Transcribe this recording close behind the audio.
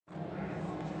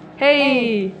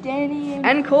Hey, Danny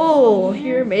and Cole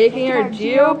here making our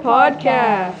Geo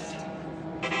podcast.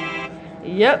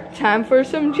 Yep, time for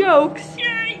some jokes.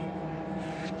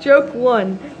 Joke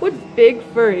 1. What's big,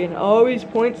 furry, and always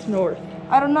points north?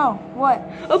 I don't know. What?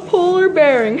 A polar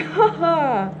bearing.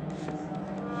 Haha.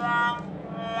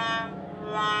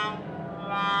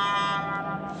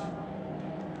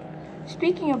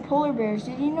 Speaking of polar bears,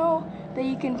 did you know that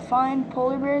you can find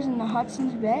polar bears in the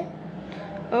Hudson's Bay?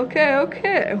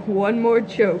 Okay. One more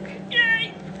joke.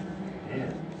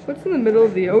 What's in the middle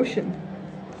of the ocean?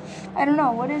 I don't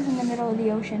know. What is in the middle of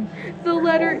the ocean? The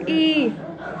letter E.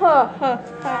 Ha.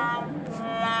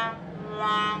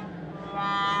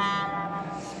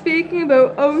 Speaking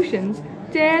about oceans,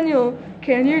 Daniel,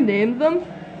 can you name them?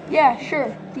 Yeah,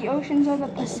 sure. The oceans are the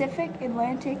Pacific,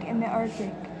 Atlantic, and the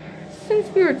Arctic. Since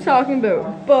we were talking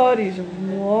about bodies of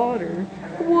water,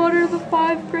 what are the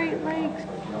 5 Great Lakes?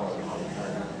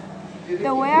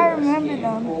 The way I remember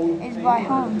them is by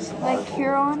homes. Lake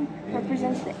Huron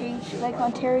represents the H, Lake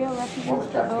Ontario represents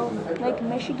the O, Lake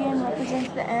Michigan represents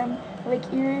the M, Lake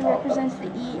Erie represents the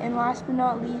E, and last but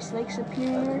not least, Lake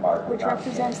Superior, which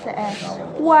represents the S.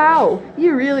 Wow,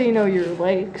 you really know your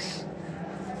lakes.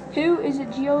 Who is a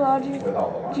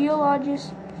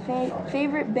geologist's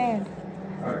favorite band?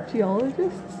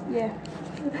 Geologists? Yeah,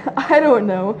 I don't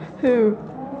know. Who?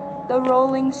 the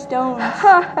Rolling Stones.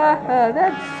 Ha,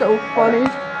 that's so funny.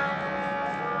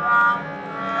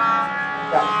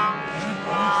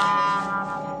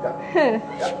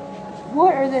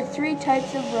 What are the 3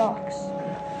 types of rocks?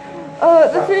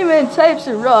 The 3 main types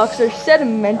of rocks are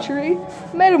sedimentary,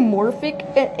 metamorphic,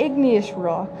 and igneous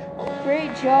rock.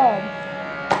 Great job.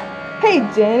 Hey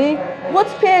Danny,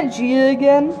 what's Pangea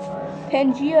again?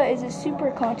 Pangaea is a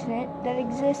supercontinent that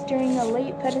exists during the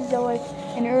late Paleozoic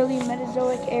and early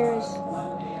Mesozoic eras.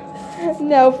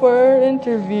 Now for our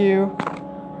interview.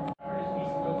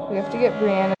 We have to get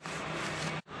Brianna.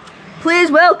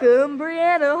 Please welcome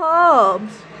Brianna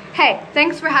Hobbs. Hey,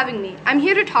 thanks for having me. I'm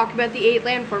here to talk about the 8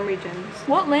 landform regions.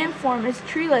 What landform is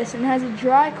treeless and has a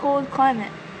dry, cold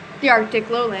climate? The Arctic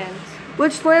lowlands.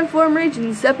 Which landform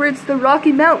region separates the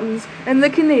Rocky Mountains and the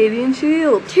Canadian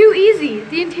Shield? Too easy,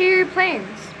 the interior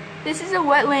plains. This is a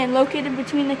wetland located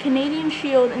between the Canadian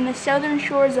Shield and the southern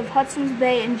shores of Hudson's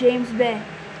Bay and James Bay.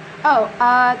 Oh,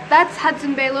 that's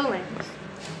Hudson Bay lowlands.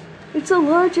 It's a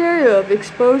large area of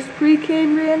exposed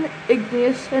Precambrian,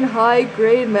 igneous, and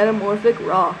high-grade metamorphic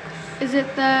rocks. Is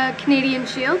it the Canadian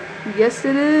Shield? Yes,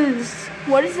 it is.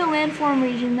 What is the landform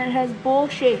region that has bowl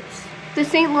shapes? The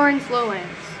St. Lawrence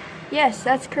lowlands. Yes,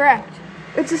 that's correct.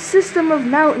 It's a system of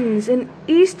mountains in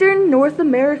eastern North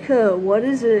America. What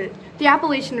is it? The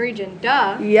Appalachian region,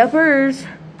 duh. Yepers.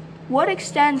 What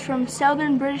extends from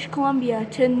southern British Columbia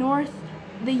to north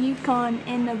the Yukon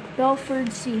and the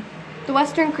Belford Sea? The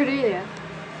Western Cordillera.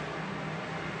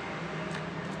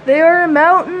 They are a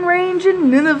mountain range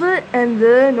in Nunavut and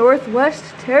the Northwest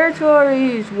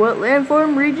Territories. What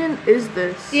landform region is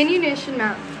this? The Innuitian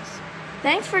Mountains.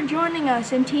 Thanks for joining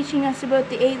us and teaching us about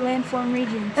the 8 landform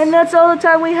regions. And that's all the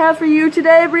time we have for you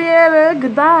today, Brianna.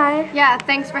 Goodbye. Yeah,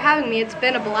 thanks for having me. It's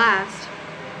been a blast.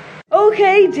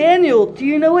 Okay, Daniel, do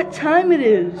you know what time it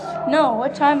is? No,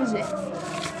 what time is it?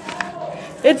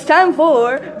 It's time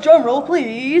for, drumroll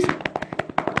please,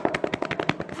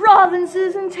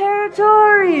 provinces and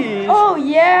territories. Oh,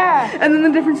 yeah! And then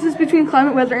the differences between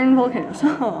climate, weather, and volcanoes.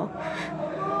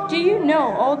 Do you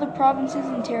know all the provinces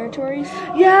and territories?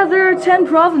 Yeah, there are 10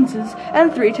 provinces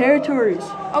and 3 territories.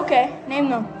 Okay, name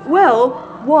them. Well,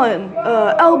 1,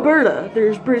 Alberta,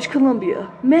 there's British Columbia,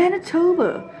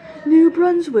 Manitoba, New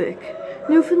Brunswick,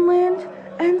 Newfoundland,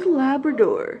 and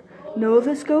Labrador,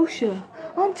 Nova Scotia,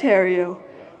 Ontario,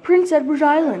 Prince Edward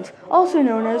Island, also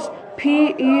known as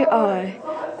PEI,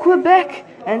 Quebec,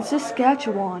 and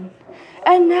Saskatchewan.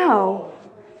 And now,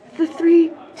 the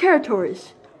 3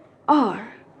 territories are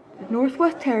the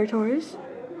Northwest Territories,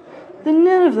 the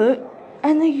Nunavut,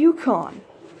 and the Yukon.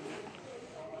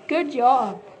 Good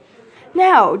job.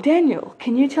 Now, Daniel,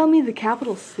 can you tell me the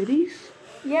capital cities?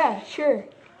 Yeah, sure.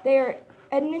 They are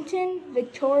Edmonton,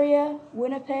 Victoria,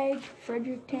 Winnipeg,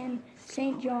 Fredericton,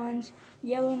 St. John's,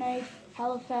 Yellowknife,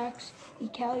 Halifax,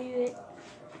 Iqaluit,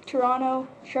 Toronto,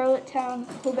 Charlottetown,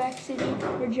 Quebec City,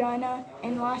 Regina,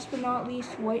 and last but not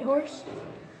least, Whitehorse.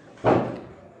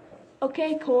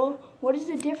 Okay, Cole, what is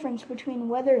the difference between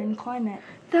weather and climate?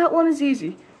 That one is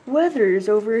easy. Weather is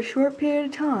over a short period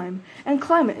of time, and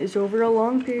climate is over a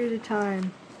long period of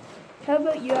time. How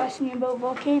about you ask me about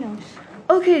volcanoes?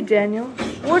 Okay, Daniel,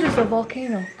 what is a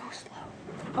volcano? Go slow.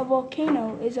 A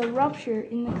volcano is a rupture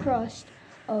in the crust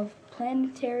of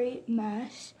planetary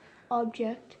mass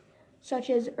object,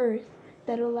 such as Earth,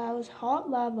 that allows hot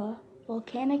lava,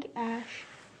 volcanic ash,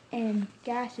 and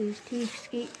gases to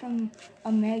escape from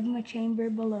a magma chamber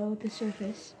below the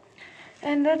surface.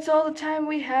 And that's all the time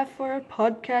we have for our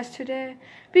podcast today.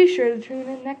 Be sure to tune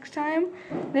in next time.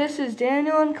 This is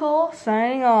Daniel and Cole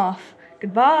signing off.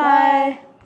 Goodbye. Bye.